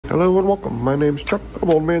Hello and welcome. My name's Chuck. I'm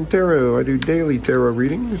Old Man Tarot. I do daily tarot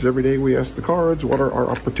readings. Every day we ask the cards, what are our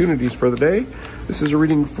opportunities for the day? This is a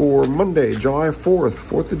reading for Monday, July 4th,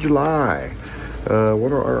 4th of July.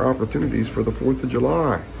 What are our opportunities for the 4th of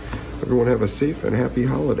July? Everyone have a safe and happy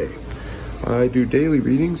holiday. I do daily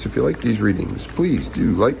readings. If you like these readings, please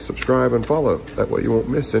do like, subscribe, and follow. That way you won't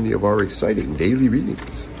miss any of our exciting daily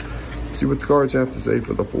readings. Let's see what the cards have to say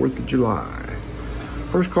for the 4th of July.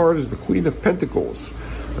 First card is the Queen of Pentacles.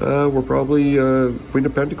 We're probably, Queen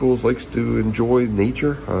of Pentacles likes to enjoy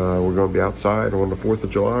nature. We're going to be outside on the 4th of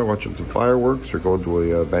July watching some fireworks or going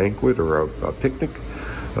to a banquet or a picnic.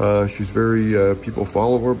 She's very, people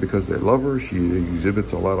follow her because they love her. She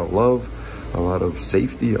exhibits a lot of love, a lot of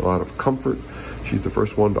safety, a lot of comfort. She's the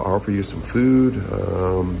first one to offer you some food,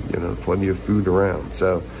 you know, plenty of food around.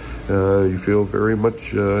 So you feel very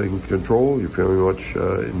much in control. You feel very much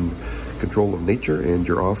in control of nature, and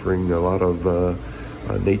you're offering a lot of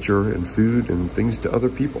nature and food and things to other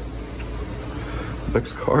people.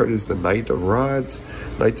 Next card is the Knight of Rods.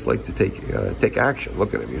 Knights like to take action.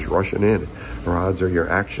 Look at him, he's rushing in. Rods are your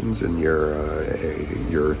actions and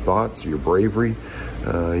your thoughts, your bravery.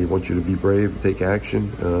 He wants you to be brave, take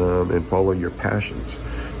action, and follow your passions.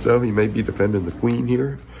 So he may be defending the Queen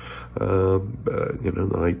here. You know,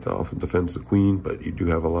 the Knight often defends the Queen, but you do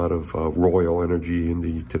have a lot of royal energy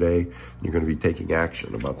in today. You're going to be taking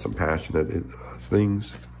action about some passionate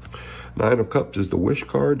things. Nine of Cups is the Wish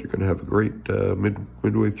card. You're going to have a great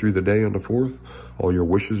midway through the day on the 4th. All your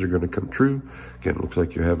wishes are going to come true. Again, it looks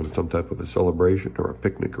like you're having some type of a celebration or a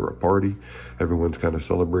picnic or a party. Everyone's kind of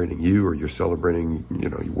celebrating you, or you're celebrating, you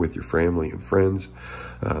know, with your family and friends.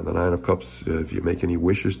 The Nine of Cups, if you make any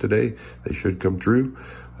wishes today, they should come true.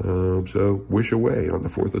 So wish away on the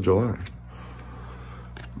 4th of July.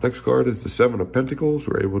 Next card is the Seven of Pentacles.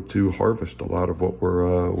 We're able to harvest a lot of what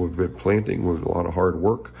we've been planting with a lot of hard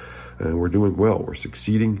work. And we're doing well. We're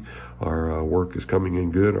succeeding. Our work is coming in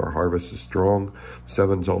good. Our harvest is strong.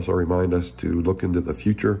 Sevens also remind us to look into the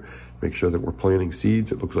future, make sure that we're planting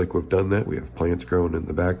seeds. It looks like we've done that. We have plants growing in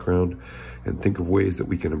the background, and think of ways that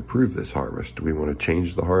we can improve this harvest. Do we want to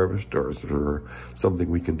change the harvest, or is there something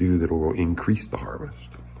we can do that will increase the harvest?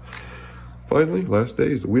 Finally, last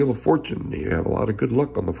day is the Wheel of Fortune. You have a lot of good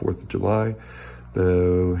luck on the 4th of July.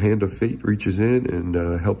 The hand of fate reaches in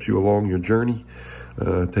and helps you along your journey.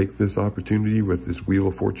 Take this opportunity with this Wheel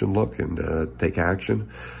of Fortune luck and take action.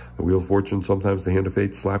 The Wheel of Fortune, sometimes the hand of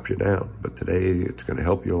fate slaps you down, but today it's going to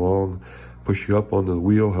help you along, push you up onto the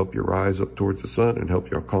wheel, help you rise up towards the sun, and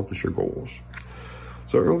help you accomplish your goals.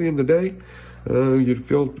 So early in the day, you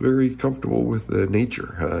feel very comfortable with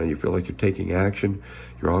nature. You feel like you're taking action.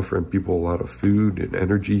 You're offering people a lot of food and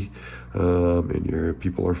energy, and your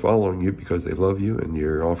people are following you because they love you, and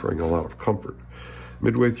you're offering a lot of comfort.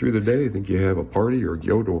 Midway through the day, I think you have a party or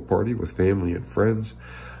go to a party with family and friends.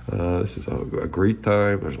 This is a great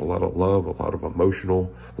time. There's a lot of love, a lot of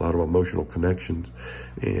emotional connections,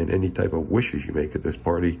 and any type of wishes you make at this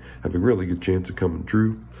party have a really good chance of coming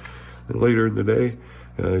true. And later in the day,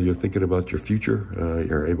 you're thinking about your future.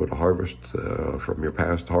 You're able to harvest from your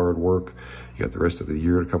past hard work. You got the rest of the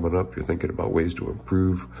year coming up. You're thinking about ways to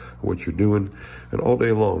improve what you're doing. And all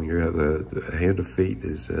day long, you have the hand of fate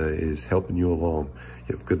is helping you along.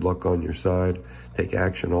 You have good luck on your side. Take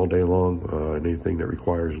action all day long on anything that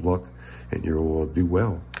requires luck, and you will do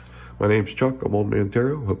well. My name's Chuck. I'm Old Man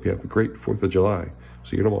Tarot. Hope you have a great 4th of July.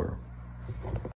 See you tomorrow.